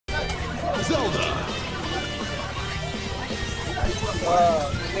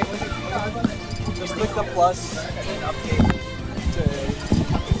Just click the plus and then update to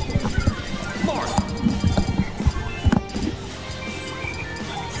Marth.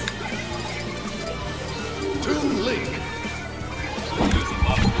 Toon link.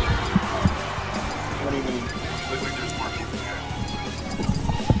 What do you mean?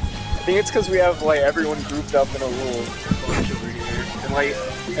 I think it's because we have like everyone grouped up in a little bunch over here, and like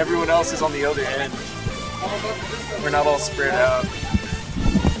everyone else is on the other end. We're not all spread out.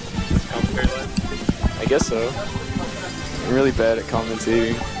 I guess so. I'm really bad at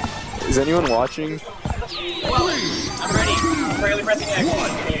commentating. Is anyone watching? I'm ready. I'm really pressing X.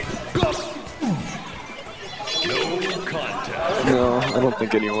 No contact. No, I don't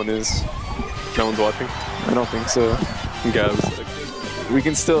think anyone is. No one's watching? I don't think so. Guys, we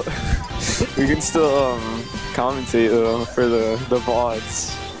can still commentate though for the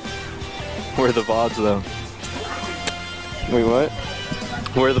VODs. where are the VODs though? Wait, what?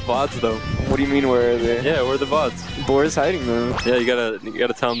 Where are the VODs though? What do you mean, where are they? Yeah, where are the VODs? BOOR is hiding them. Yeah, you gotta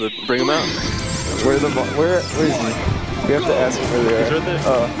tell them to bring them out. Where are the where is he? We have to ask him where they are. He's right there.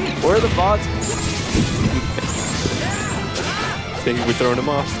 Where are the VODs? Think we're throwing them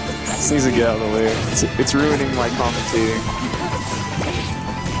off. This needs to get out of the way. It's ruining my commentating.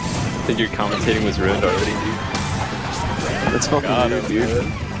 I think your commentating was ruined already, dude. That's fucking weird, dude.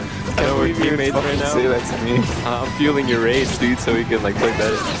 I know we're Can't believe you teammates fucking right now. say that to me. I'm feeling your rage, dude, so we can like play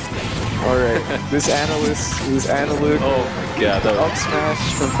better. Alright, this analyst, Oh my god, that up was smash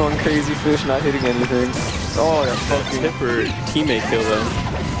from FunCrazyFish, not hitting anything. Oh, that fucking Tipper teammate kill though.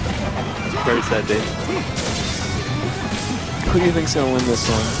 Very sad day. Who do you think's gonna win this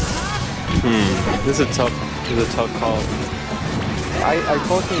one? This is a tough call. I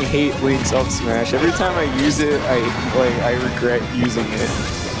fucking hate Link's up smash. Every time I use it, I regret using it.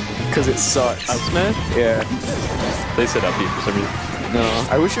 Cause it sucks. Up smash? Yeah. They said up B for some reason. No.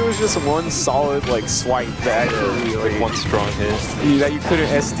 I wish it was just one solid like swipe that actually Like one strong hit. that you couldn't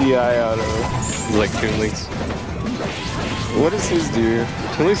SDI out of. Like Toon Link's. What does his do?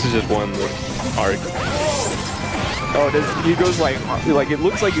 Toon Link's is just one like, arc. Oh, he goes like it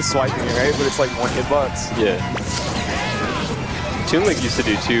looks like he's swiping it, right? But it's like one hitbox. Yeah. Toon Link used to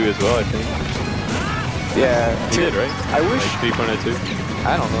do 2 as well, I think. Yeah. He did, right? I wish. Like 3.02?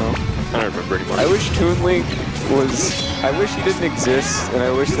 I don't know. I don't remember anymore. I wish Toon Link was. I wish he didn't exist, and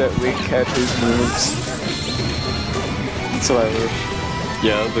I wish that Link had his moves. That's what I wish.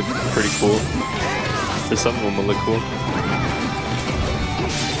 Yeah, that would look pretty cool. There's some of them that look cool.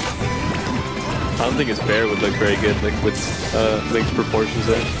 I don't think his bear would look very good, like with Link's proportions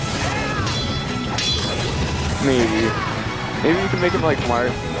there. Maybe. Maybe you can make him like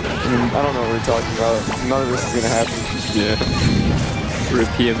Marth. I mean, I don't know what we're talking about. None of this is gonna happen. Yeah. Rip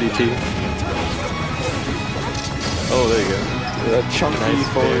PMDT. Oh, there you go. A chunky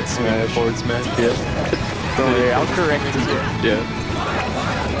forward smash. Forward smash, yeah. Don't worry, I'll correct it. Yeah.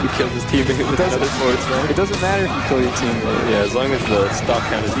 You killed his teammate with another forward smash. It doesn't matter if you kill your teammate. Yeah, as long as the stock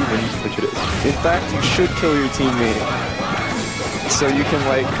count is even, which it is. In fact, you should kill your teammate. So you can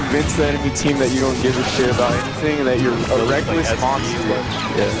like convince the enemy team that you don't give a shit about anything and that you're a reckless monster.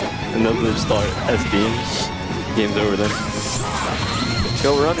 Yeah. And then they start SDing. Game's over then.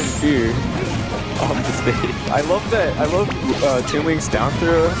 They'll run in fear. Off the stage. I love that. I love Toon Link's down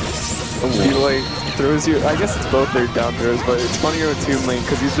throw. He like throws you. I guess it's both their down throws, but it's funnier with Toon Link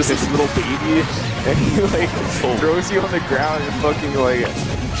because he's just this little baby and he like throws you on the ground and fucking like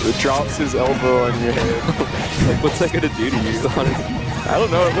drops his elbow on your head. Like, what's that gonna do to you? I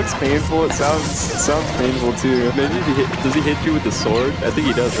don't know. It looks painful. It sounds painful too. Maybe does he hit you with the sword? I think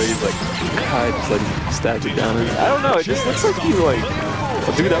he does, right? He's like, just like stabs you down. I don't know. It just looks like he like.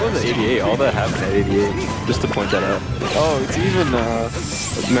 Oh, dude, that was an 88. All that happened at 88. Just to point that out. Oh, it's even.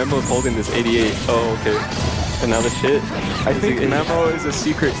 Memo's holding this 88. Oh, okay. And now the shit. I think Memo is a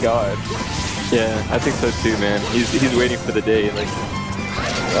secret god. Yeah, I think so too, man. He's waiting for the day, like.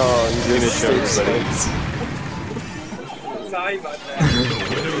 Oh, he's gonna show everybody. Sorry about that.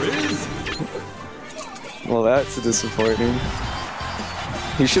 Well, that's disappointing.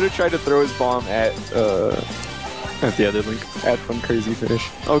 He should have tried to throw his bomb at the other Link. At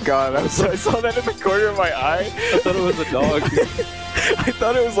FunCrazyFish. Oh god, I saw that in the corner of my eye. I thought it was a dog. I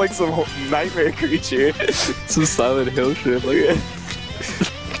thought it was like some nightmare creature. Some Silent Hill shit. Look at it.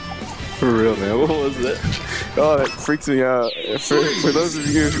 For real, man. What was that? Oh, that freaks me out. For those of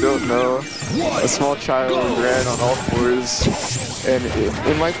you who don't know, a small child ran on all fours, and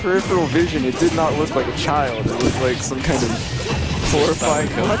in my peripheral vision, it did not look like a child. It looked like some kind of horrifying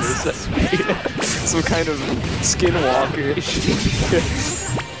some kind of skinwalker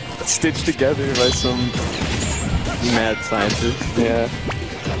stitched together by some Mad scientist. Yeah.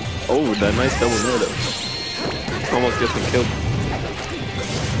 Oh, that nice double nair though. Almost gets him killed.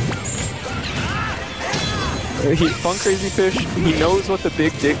 FunCrazyFish, he knows what the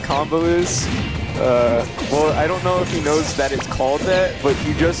big dick combo is. Well, I don't know if he knows that it's called that, but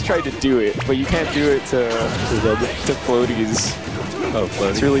you just tried to do it. But you can't do it to floaties. Oh,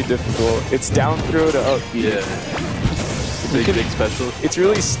 floaties. It's really difficult. It's down throw to up B. Yeah. Big special. It's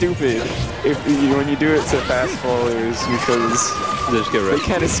really stupid when you do it to fast followers because they just get right. They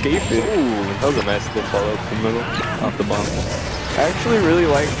can't escape it. Ooh, that was a nice little follow up from Memo off the bomb. I actually really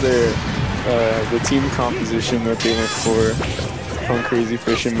like the team composition that they went for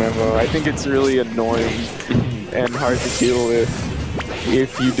FunCrazyFish and Memo. I think it's really annoying and hard to deal with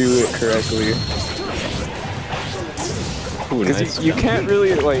if you do it correctly. Because nice you can't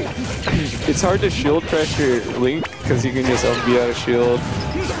really, like, it's hard to shield pressure Link because you can just LB out of shield.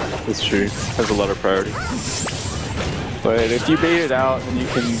 That's true. Has a lot of priority. But if you bait it out, then you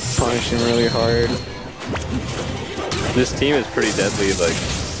can punish him really hard. This team is pretty deadly, like,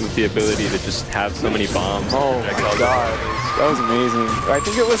 with the ability to just have so many bombs. Oh my god, that was amazing. I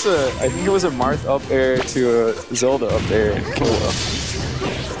think it was a Marth up air to a Zelda up air.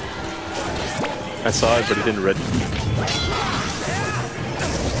 I saw it, but it didn't register.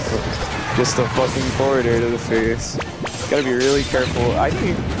 Just a fucking forward air to the face. Gotta be really careful. I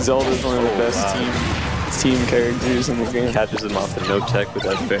think Zelda's one of the best team characters in the game. Catches him off the no tech with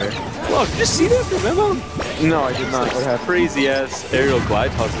that fair. Whoa, did you see that from Memo? No, I did not. What happened? Crazy ass aerial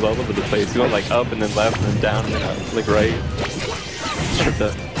glide tosses all over the place. Going like up and then left and then down and then up, like right.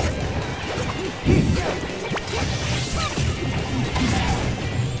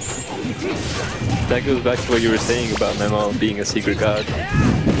 That goes back to what you were saying about Memo being a secret god.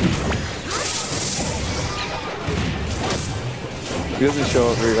 He doesn't show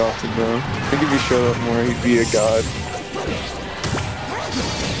up very often though. I think if he showed up more, he'd be a god.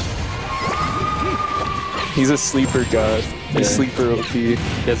 He's a sleeper god. He's sleeper OP. He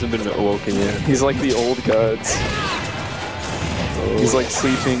hasn't been awoken yet. He's like the old gods. Oh. He's like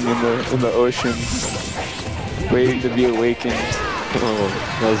sleeping in the ocean, waiting to be awakened. Oh,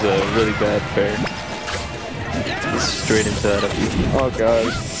 that was a really bad fair. Straight into that. Oh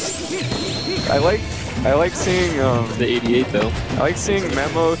god. I like seeing the 88 though. I like seeing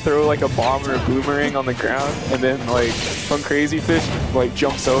Memo throw like a bomb or a boomerang on the ground, and then like FunCrazyFish like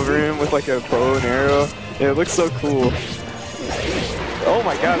jumps over him with like a bow and arrow. It looks so cool. Oh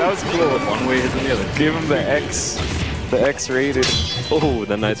my god, that was cool. One way is the other. Give him the X rated. Oh,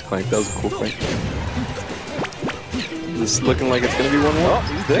 the nice clank. That was a cool clank. It's looking like it's gonna be 1-1. Oh,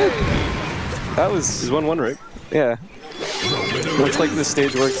 he's dead. That was. He's 1-1, right? Yeah. Looks like the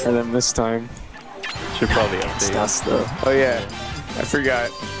stage worked for them this time. Should probably update. Stuff though. Oh yeah, I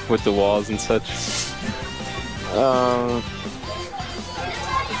forgot. With the walls and such.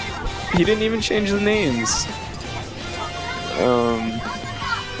 He didn't even change the names.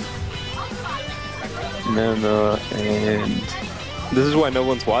 Memo and. This is why no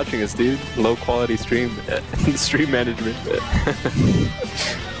one's watching us, dude. Low quality stream management.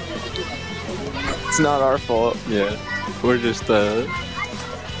 It's not our fault. Yeah, we're just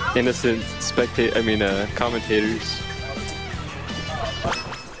innocent commentators.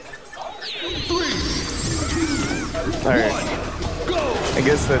 Alright. I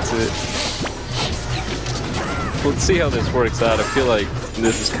guess that's it. Let's see how this works out. I feel like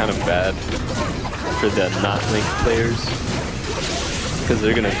this is kind of bad for the not Link players. Because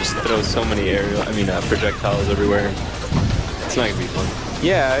they're gonna just throw so many projectiles everywhere. It's not gonna be fun.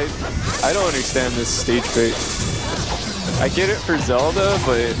 Yeah, I don't understand this stage fate. I get it for Zelda,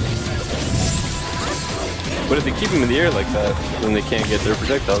 but if they keep them in the air like that, then they can't get their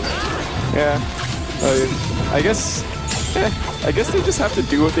projectiles. Yeah, I guess they just have to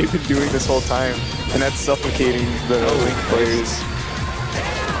do what they've been doing this whole time, and that's suffocating the Link players.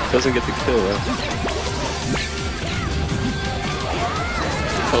 Doesn't get the kill though.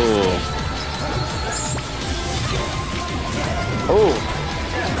 Oh,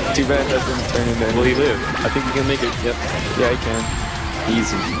 too bad that didn't turn into anything. Will he live? I think he can make it. Yep. Yeah, he can.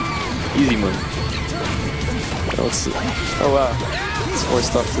 Easy move. Oh wow, it's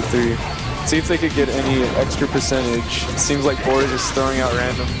forced up to 3. See if they could get any extra percentage. It seems like BOOR is just throwing out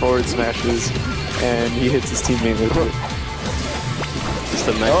random forward smashes, and he hits his teammate with it. Just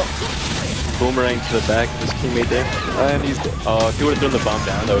a nice boomerang to the back of his teammate there. And he's dead. Oh, if he would have thrown the bomb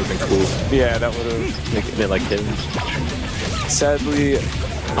down, that would have been cool. Yeah, that would have. They like him. Sadly,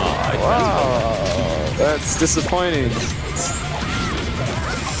 wow, that's disappointing.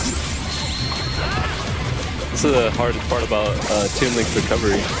 This is the hardest part about Toon Link's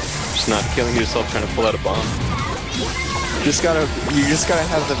recovery. Just not killing yourself trying to pull out a bomb. You just gotta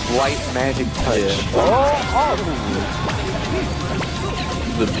have the light magic touch. Yeah. Oh!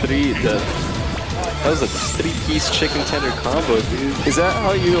 That was a 3-piece chicken tender combo, dude. Is that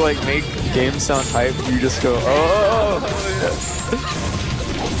how you like make games sound hype? You just go, oh!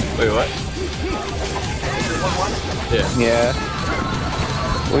 Wait, what? Yeah. Yeah.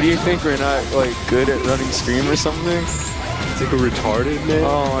 What do you think? We're not like good at running stream or something? I think we're retarded, man.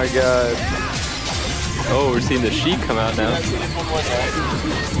 Oh my god. Oh, we're seeing the sheep come out now.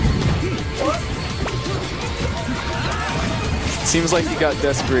 Seems like he got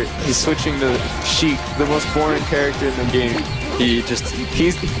desperate. He's switching to Sheik, the most boring character in the game. He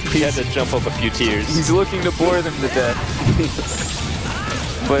had to jump up a few tiers. He's looking to bore them to death.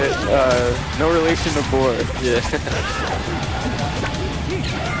 But no relation to bore. Yeah.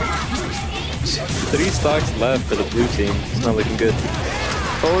 3 stocks left for the blue team. It's not looking good.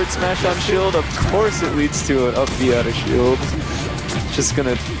 Forward smash on shield, of course it leads to an up B out of shield. Just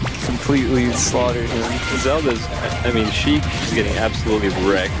gonna completely slaughter him. Zelda's, I mean, Sheik is getting absolutely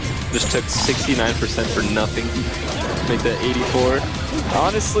wrecked. Just took 69% for nothing. Make that 84.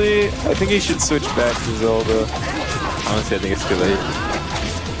 Honestly, I think he should switch back to Zelda. Honestly, I think it's too late.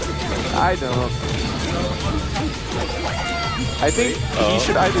 I don't. I think he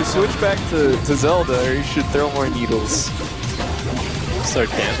should either switch back to Zelda or he should throw more needles. Start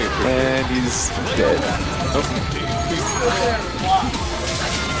camping for And he's dead.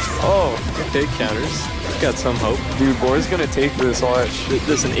 Oh, okay, counters. Got some hope. Dude, Boar's gonna take this all that shit.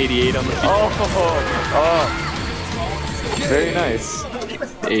 There's an 88 on the field. Oh, very nice.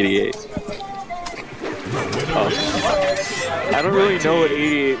 88. Oh. I don't really know what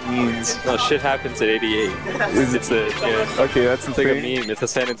 88 means. No, shit happens at 88. It's a, yeah. Okay, that's It's like a meme. It's a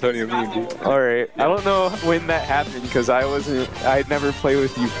San Antonio meme, dude. Alright, I don't know when that happened because I'd never play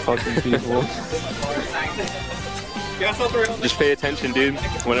with you fucking people. Just pay attention, dude.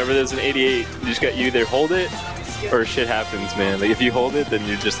 Whenever there's an 88, you either hold it or shit happens, man. Like if you hold it, then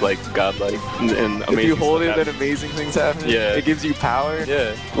you're just like godlike and amazing. If you hold it, stuff then amazing things happen. Yeah. It gives you power.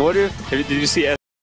 Yeah. What if? Did you see